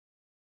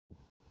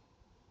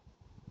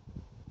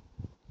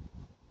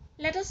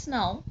Let us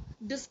now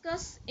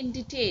discuss in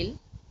detail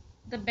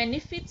the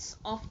benefits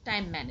of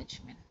time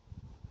management.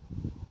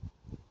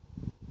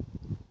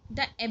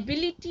 The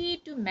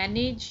ability to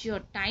manage your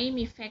time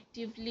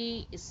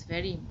effectively is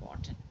very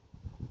important.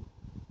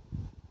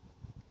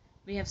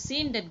 We have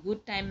seen that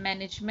good time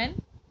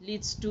management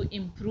leads to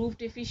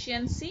improved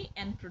efficiency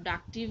and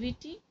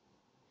productivity,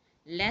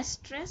 less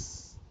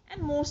stress,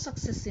 and more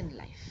success in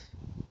life.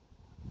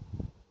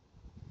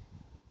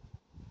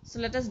 So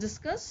let us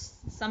discuss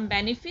some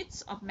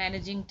benefits of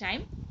managing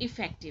time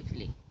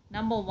effectively.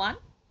 Number one,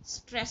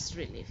 stress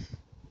relief.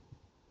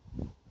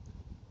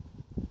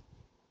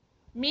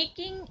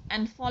 Making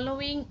and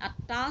following a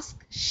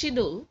task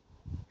schedule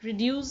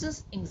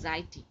reduces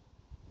anxiety.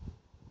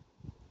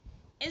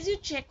 As you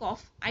check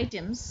off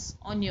items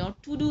on your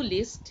to-do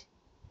list,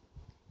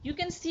 you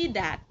can see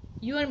that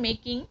you are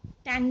making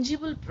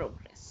tangible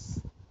progress.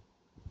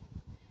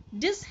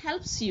 This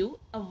helps you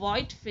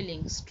avoid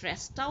feeling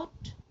stressed out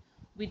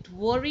with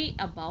worry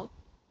about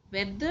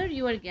whether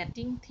you are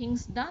getting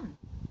things done.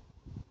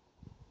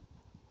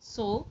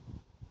 So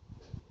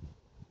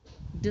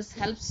this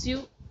helps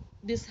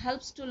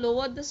to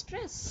lower the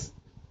stress.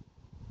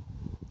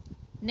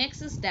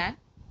 Next is that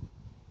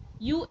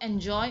you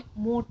enjoy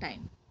more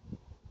time.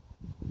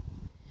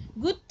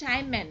 Good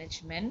time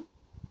management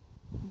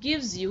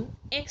gives you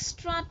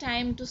extra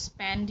time to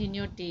spend in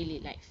your daily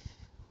life.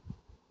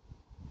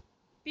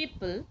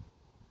 People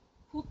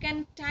who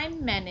can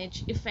time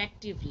manage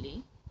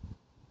effectively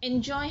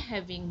enjoy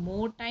having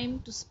more time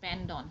to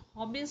spend on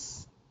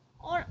hobbies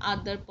or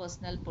other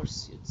personal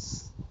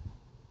pursuits.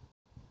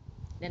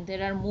 Then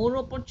there are more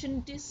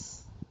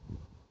opportunities.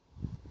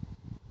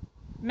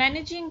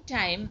 Managing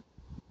time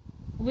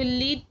will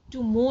lead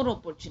to more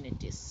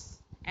opportunities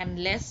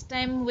and less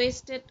time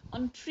wasted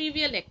on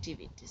trivial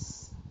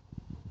activities.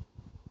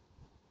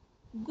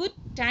 Good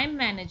time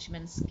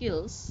management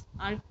skills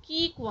are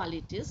key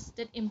qualities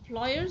that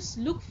employers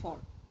look for.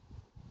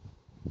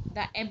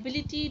 The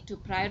ability to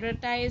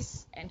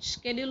prioritize and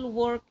schedule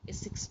work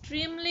is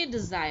extremely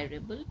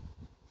desirable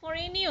for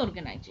any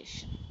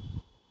organization.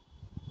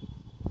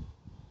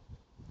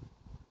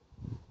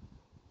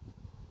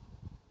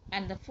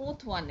 And the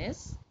fourth one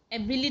is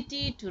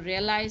ability to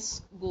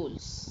realize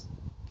goals.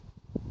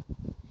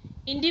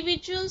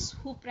 Individuals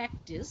who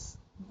practice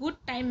good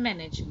time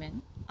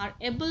management are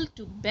able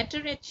to better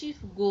achieve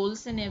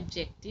goals and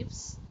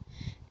objectives,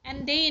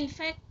 and they in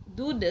fact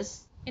do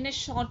this in a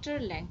shorter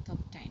length of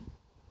time.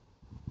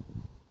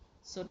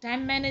 So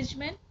time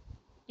management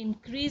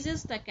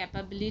increases the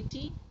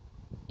capability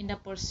in the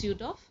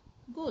pursuit of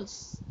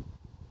goals.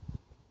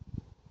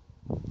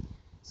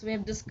 So we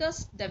have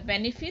discussed the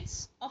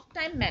benefits of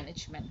time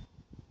management.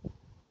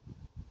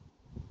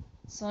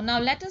 So now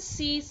let us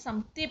see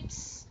some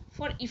tips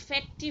for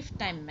effective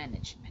time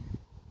management.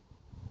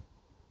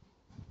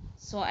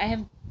 So I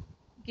have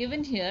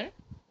given here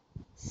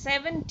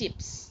 7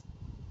 tips.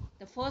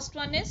 The first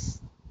one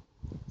is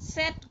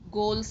set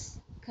goals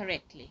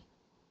correctly.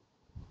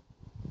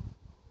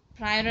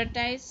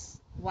 Prioritize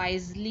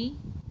wisely.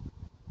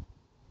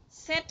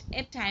 Set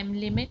a time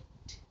limit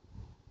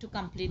to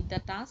complete the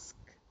task.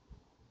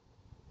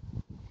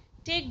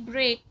 Take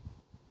break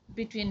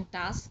between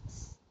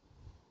tasks.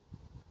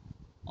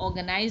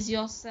 Organize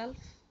yourself.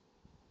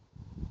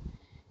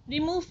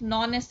 Remove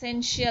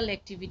non-essential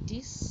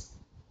activities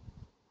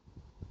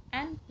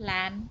and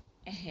plan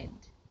ahead.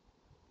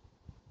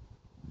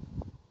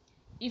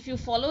 If you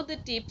follow the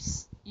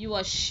tips, you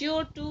are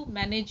sure to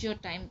manage your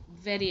time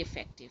very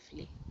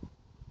effectively.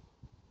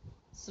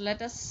 So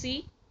let us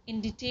see in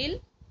detail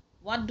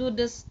what do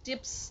these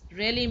tips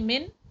really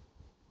mean.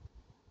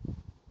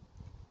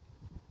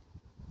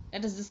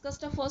 Let us discuss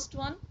the first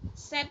one,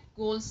 set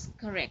goals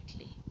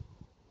correctly.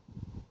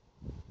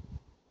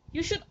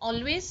 You should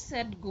always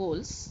set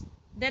goals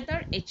that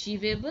are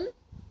achievable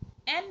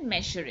and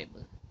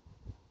measurable.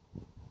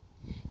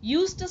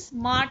 Use the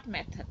SMART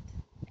method,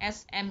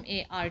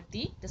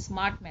 S-M-A-R-T, the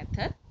SMART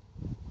method,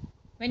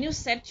 when you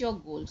set your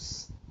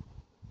goals.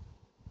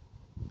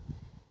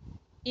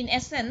 In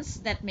essence,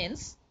 that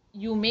means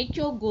you make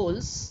your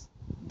goals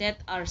that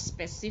are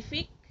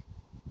specific,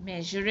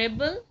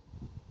 measurable,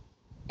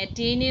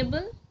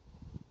 attainable,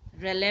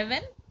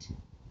 relevant,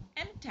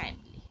 and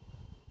timely.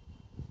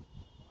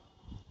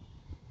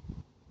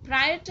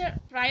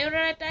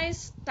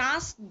 Prioritize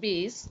tasks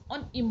based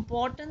on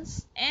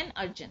importance and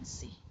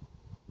urgency.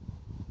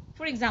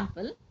 For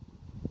example,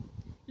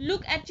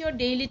 look at your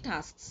daily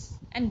tasks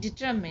and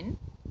determine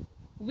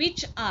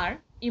which are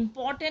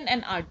important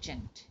and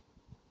urgent.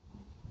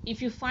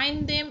 If you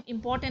find them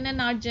important and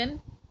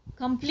urgent,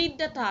 complete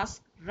the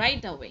task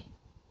right away.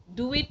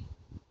 Do it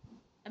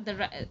at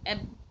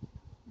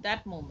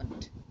that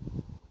moment.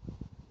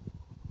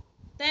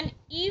 Then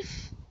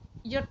if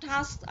your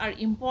tasks are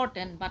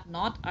important but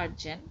not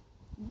urgent,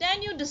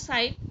 then you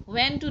decide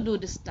when to do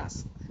this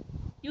task.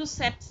 You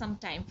set some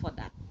time for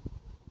that.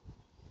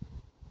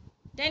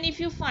 Then if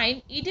you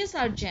find it is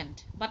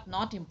urgent but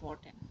not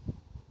important,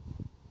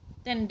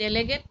 then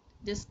delegate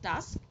this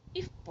task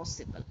if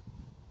possible.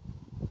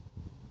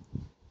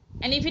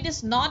 And if it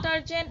is not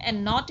urgent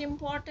and not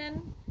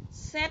important,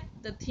 set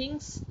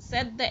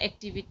the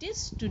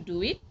activities to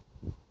do it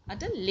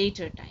at a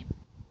later time.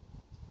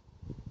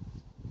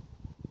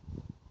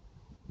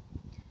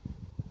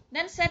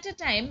 Then set a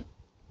time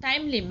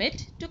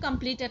limit to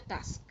complete a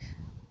task.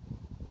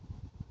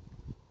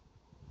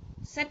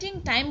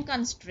 Setting time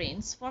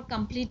constraints for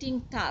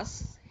completing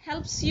tasks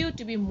helps you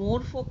to be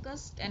more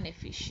focused and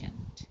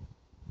efficient.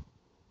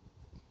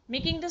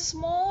 Making the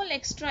small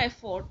extra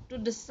effort to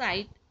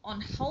decide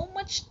on how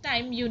much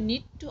time you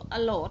need to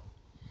allot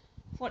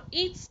for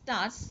each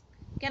task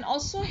can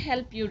also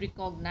help you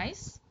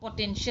recognize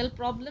potential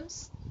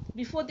problems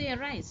before they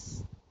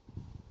arise.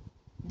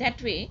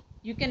 That way,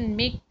 you can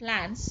make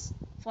plans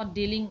for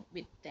dealing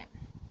with them.